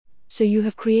So you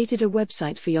have created a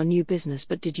website for your new business,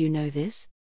 but did you know this?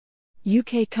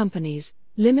 UK companies,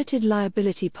 limited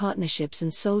liability partnerships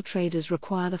and sole traders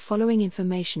require the following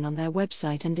information on their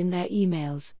website and in their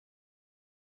emails.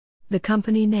 The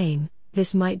company name,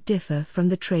 this might differ from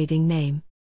the trading name.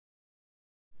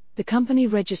 The company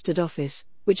registered office,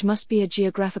 which must be a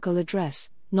geographical address,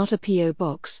 not a PO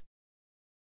box.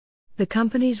 The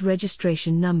company's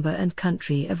registration number and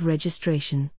country of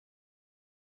registration.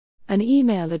 An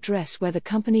email address where the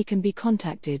company can be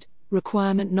contacted,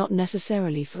 requirement not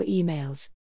necessarily for emails.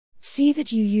 See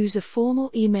that you use a formal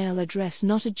email address,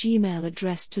 not a Gmail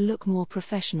address, to look more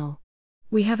professional.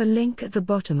 We have a link at the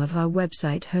bottom of our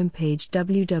website homepage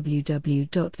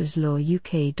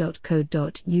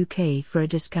www.bizlawuk.co.uk for a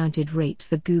discounted rate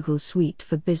for Google Suite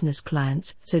for business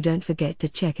clients, so don't forget to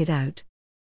check it out.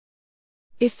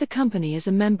 If the company is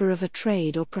a member of a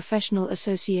trade or professional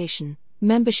association,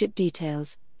 membership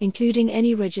details, including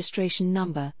any registration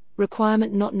number,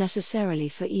 requirement not necessarily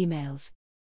for emails.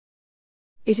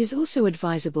 It is also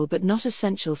advisable but not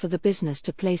essential for the business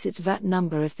to place its VAT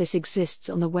number if this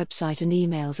exists on the website and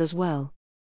emails as well.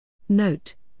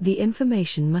 Note: the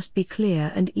information must be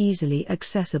clear and easily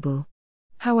accessible.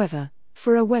 However,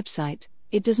 for a website,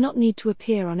 it does not need to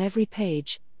appear on every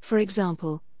page. For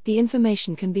example, the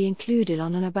information can be included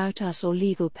on an About Us or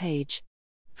legal page.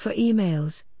 For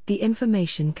emails, the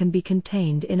information can be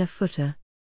contained in a footer.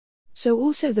 So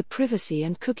also the privacy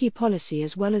and cookie policy,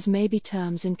 as well as maybe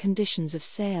terms and conditions of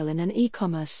sale in an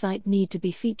e-commerce site, need to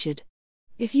be featured.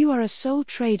 If you are a sole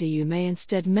trader, you may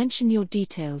instead mention your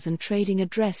details and trading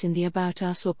address in the About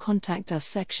Us or Contact Us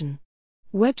section.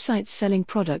 Websites selling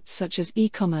products such as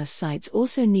e-commerce sites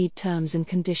also need terms and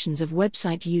conditions of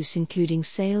website use, including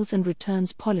sales and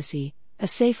returns policy, a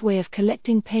safe way of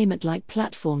collecting payment like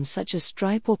platforms such as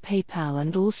Stripe or PayPal,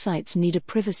 and all sites need a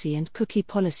privacy and cookie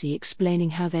policy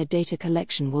explaining how their data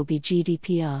collection will be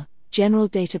GDPR, General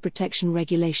Data Protection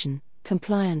Regulation,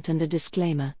 compliant, and a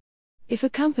disclaimer. If a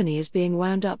company is being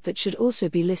wound up, that should also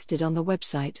be listed on the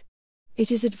website. It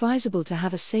is advisable to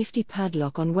have a safety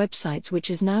padlock on websites,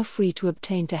 which is now free to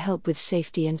obtain to help with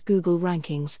safety and Google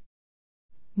rankings.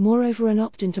 Moreover, an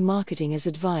opt-in to marketing is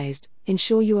advised.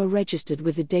 Ensure you are registered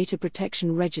with the Data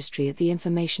Protection Registry at the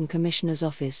Information Commissioner's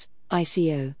Office,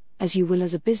 ICO, as you will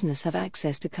as a business have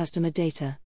access to customer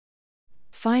data.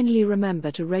 Finally,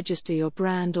 remember to register your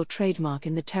brand or trademark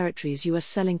in the territories you are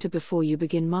selling to before you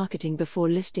begin marketing, before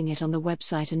listing it on the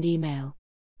website and email.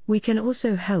 We can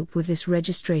also help with this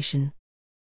registration.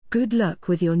 Good luck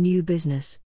with your new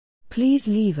business. Please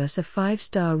leave us a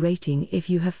 5-star rating if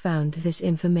you have found this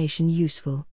information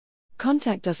useful.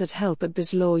 Contact us at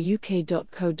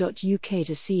help@bizlawuk.co.uk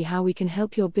to see how we can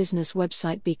help your business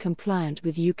website be compliant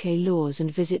with UK laws,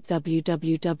 and visit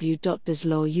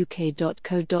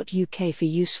www.bizlawuk.co.uk for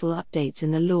useful updates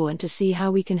in the law and to see how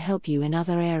we can help you in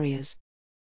other areas.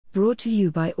 Brought to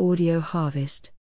you by Audio Harvest.